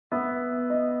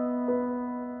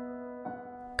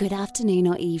Good afternoon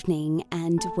or evening,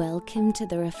 and welcome to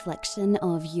the reflection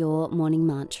of your morning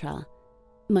mantra.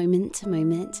 Moment to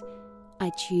moment, I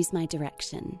choose my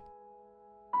direction.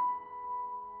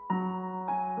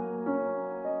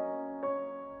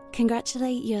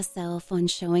 Congratulate yourself on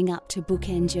showing up to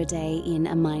bookend your day in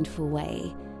a mindful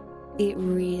way. It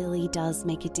really does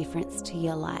make a difference to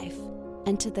your life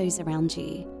and to those around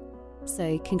you.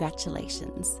 So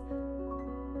congratulations.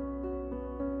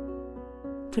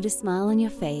 Put a smile on your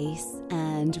face,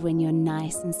 and when you're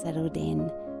nice and settled in,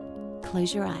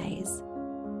 close your eyes.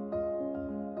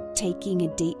 Taking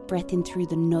a deep breath in through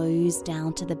the nose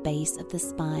down to the base of the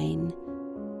spine,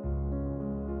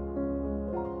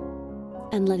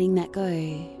 and letting that go.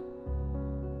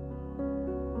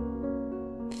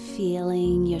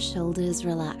 Feeling your shoulders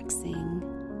relaxing,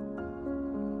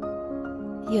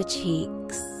 your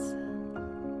cheeks,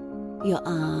 your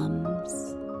arms,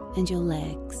 and your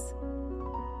legs.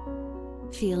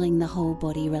 Feeling the whole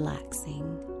body relaxing.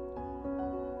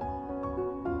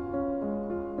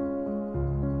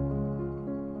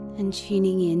 And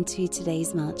tuning into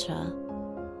today's mantra,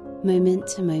 moment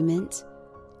to moment,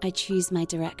 I choose my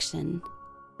direction.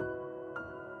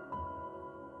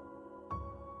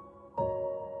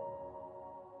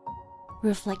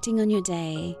 Reflecting on your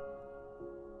day,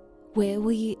 where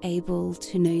were you able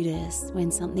to notice when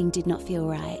something did not feel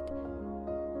right?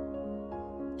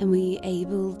 And were you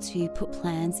able to put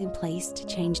plans in place to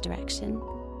change direction?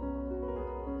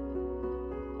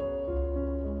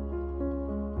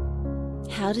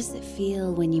 How does it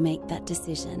feel when you make that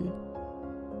decision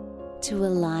to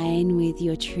align with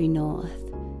your true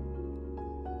north?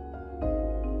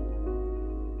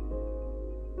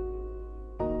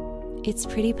 It's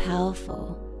pretty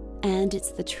powerful, and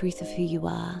it's the truth of who you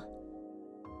are.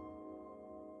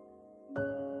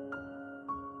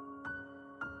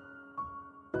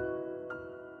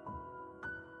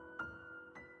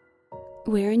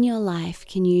 Where in your life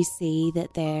can you see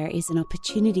that there is an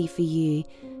opportunity for you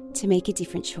to make a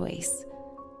different choice?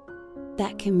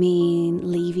 That can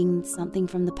mean leaving something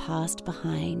from the past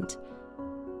behind,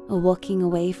 or walking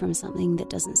away from something that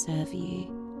doesn't serve you.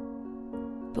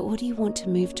 But what do you want to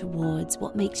move towards?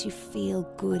 What makes you feel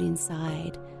good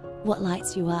inside? What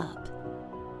lights you up?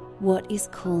 What is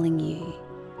calling you?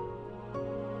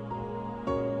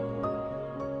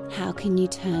 How can you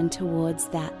turn towards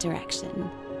that direction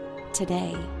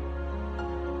today?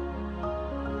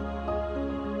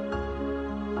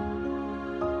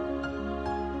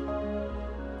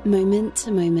 Moment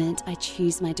to moment, I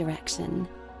choose my direction.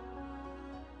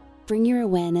 Bring your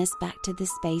awareness back to the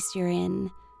space you're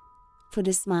in. Put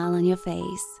a smile on your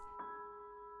face.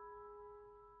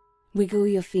 Wiggle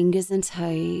your fingers and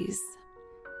toes.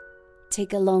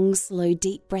 Take a long, slow,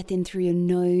 deep breath in through your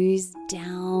nose,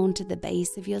 down to the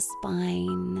base of your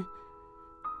spine.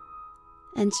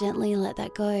 And gently let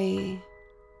that go.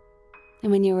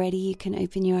 And when you're ready, you can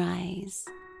open your eyes.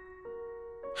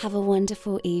 Have a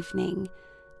wonderful evening,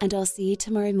 and I'll see you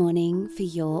tomorrow morning for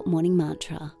your morning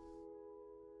mantra.